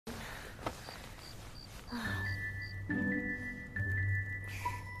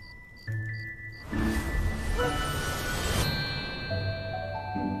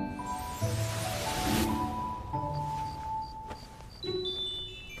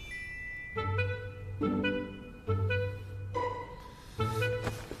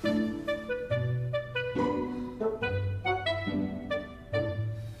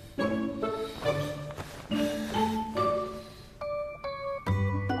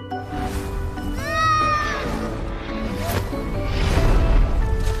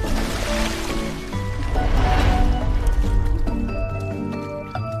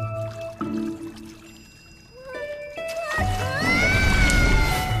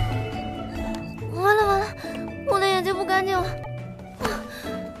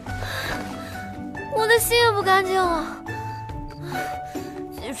我的心也不干净了。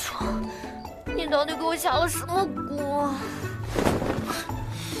记住，你到底给我下了什么蛊啊？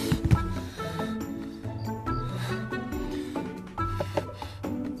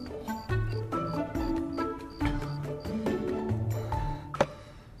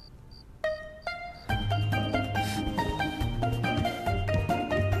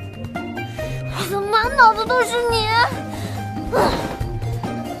我怎么满脑子都是你？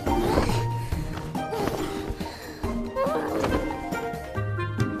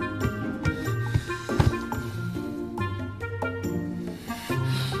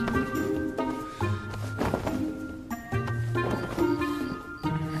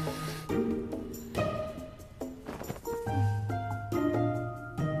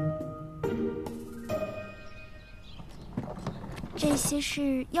这些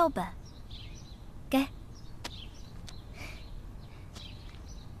是药本，给。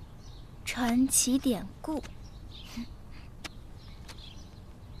传奇典故。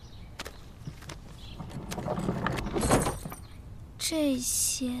这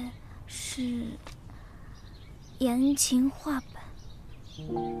些是言情画本。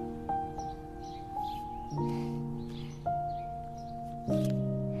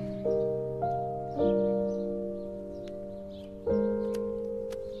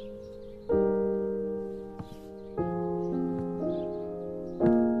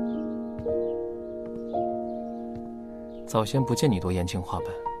早先不见你读言情画本，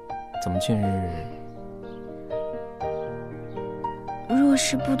怎么近日？若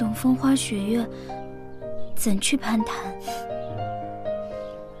是不懂风花雪月，怎去攀谈？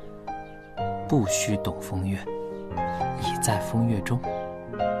不须懂风月，已在风月中。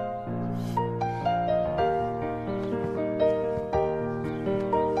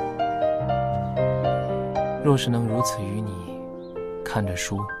若是能如此与你，看着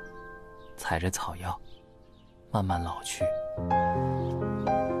书，采着草药，慢慢老去，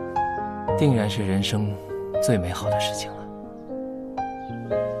定然是人生最美好的事情了。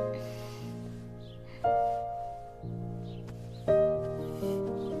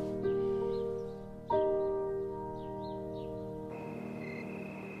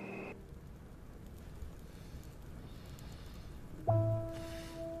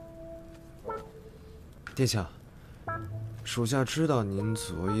殿下，属下知道您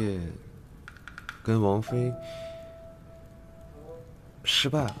昨夜跟王妃失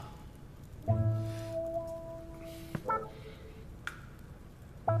败了，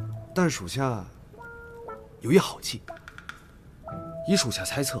但属下有一好计。依属下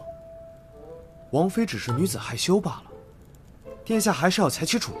猜测，王妃只是女子害羞罢了，殿下还是要采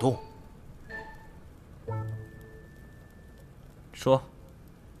取主动。说。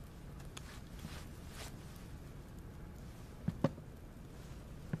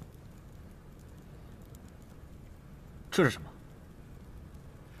这是什么？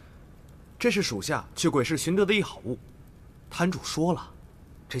这是属下去鬼市寻得的一好物，摊主说了，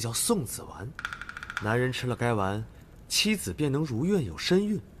这叫送子丸，男人吃了该丸，妻子便能如愿有身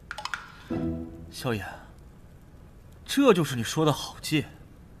孕。萧炎，这就是你说的好计？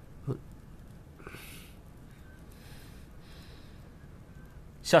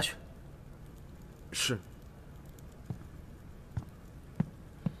下去。是。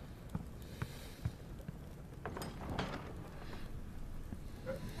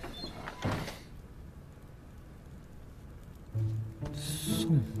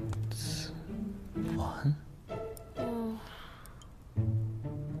送子丸。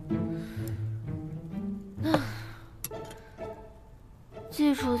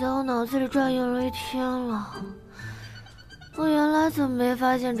记住在我脑子里转悠了一天了，我原来怎么没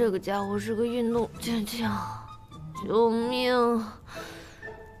发现这个家伙是个运动健将？救命！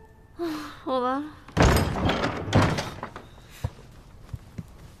我完了。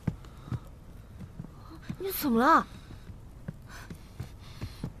你怎么了？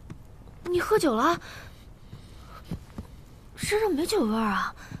你喝酒了？身上没酒味儿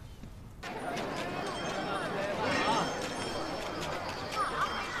啊？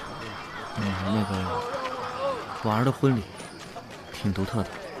那个婉儿的婚礼挺独特的。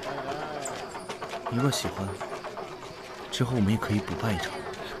你若喜欢，之后我们也可以补办一场。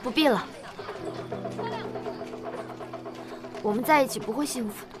不必了，我们在一起不会幸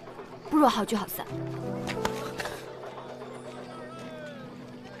福的，不如好聚好散。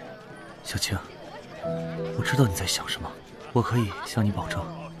小青，我知道你在想什么，我可以向你保证，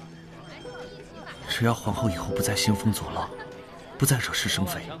只要皇后以后不再兴风作浪，不再惹是生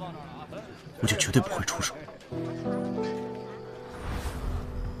非，我就绝对不会出手。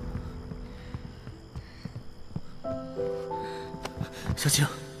小青，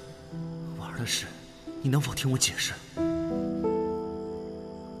婉儿的事，你能否听我解释？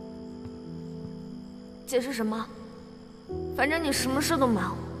解释什么？反正你什么事都瞒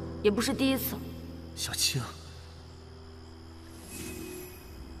我，也不是第一次了。小青，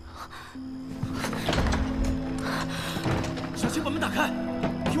小青，把门打开，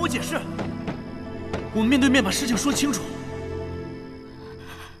听我解释。我们面对面把事情说清楚。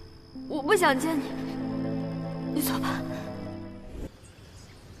我不想见你，你走吧。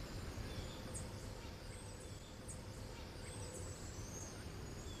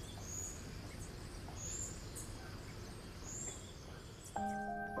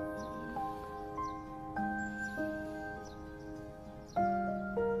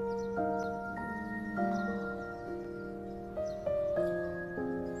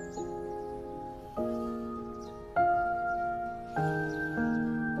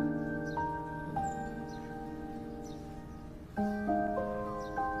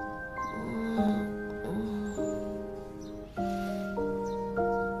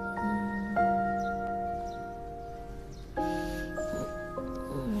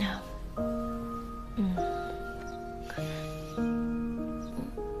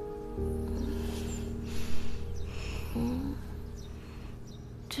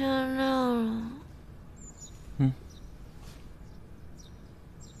天亮了。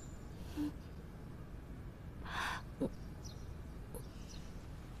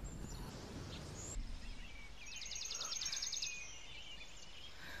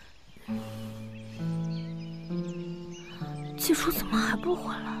季初怎么还不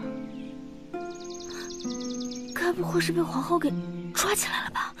回来？该不会是被皇后给抓起来了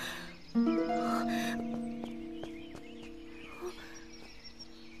吧？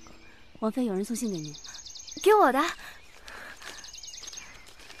王妃有人送信给您，给我的。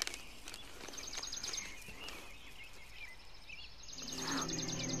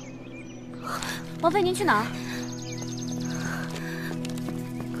王妃您去哪儿？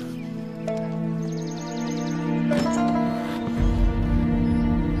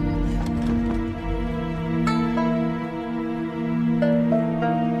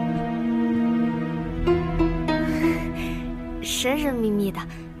神神秘秘的，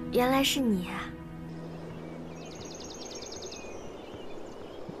原来是你啊！